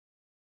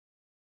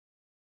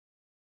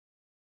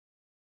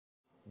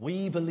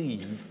We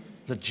believe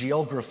the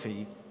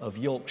geography of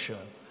Yorkshire,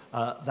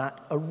 that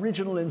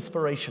original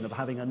inspiration of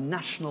having a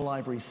National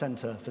Library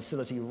Centre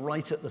facility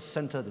right at the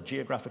centre, the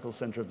geographical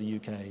centre of the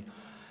UK,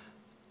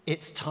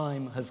 its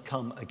time has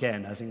come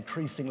again as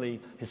increasingly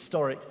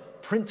historic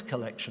print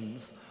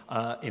collections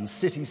in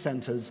city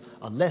centres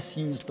are less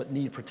used but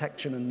need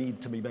protection and need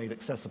to be made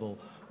accessible.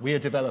 We are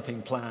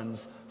developing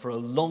plans for a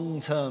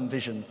long-term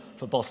vision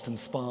for Boston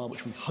Spa,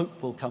 which we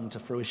hope will come to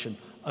fruition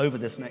over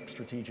this next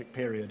strategic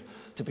period,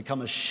 to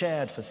become a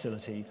shared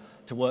facility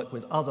to work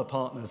with other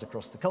partners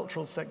across the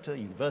cultural sector,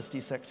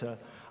 university sector,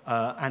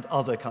 and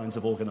other kinds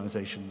of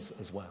organisations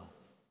as well.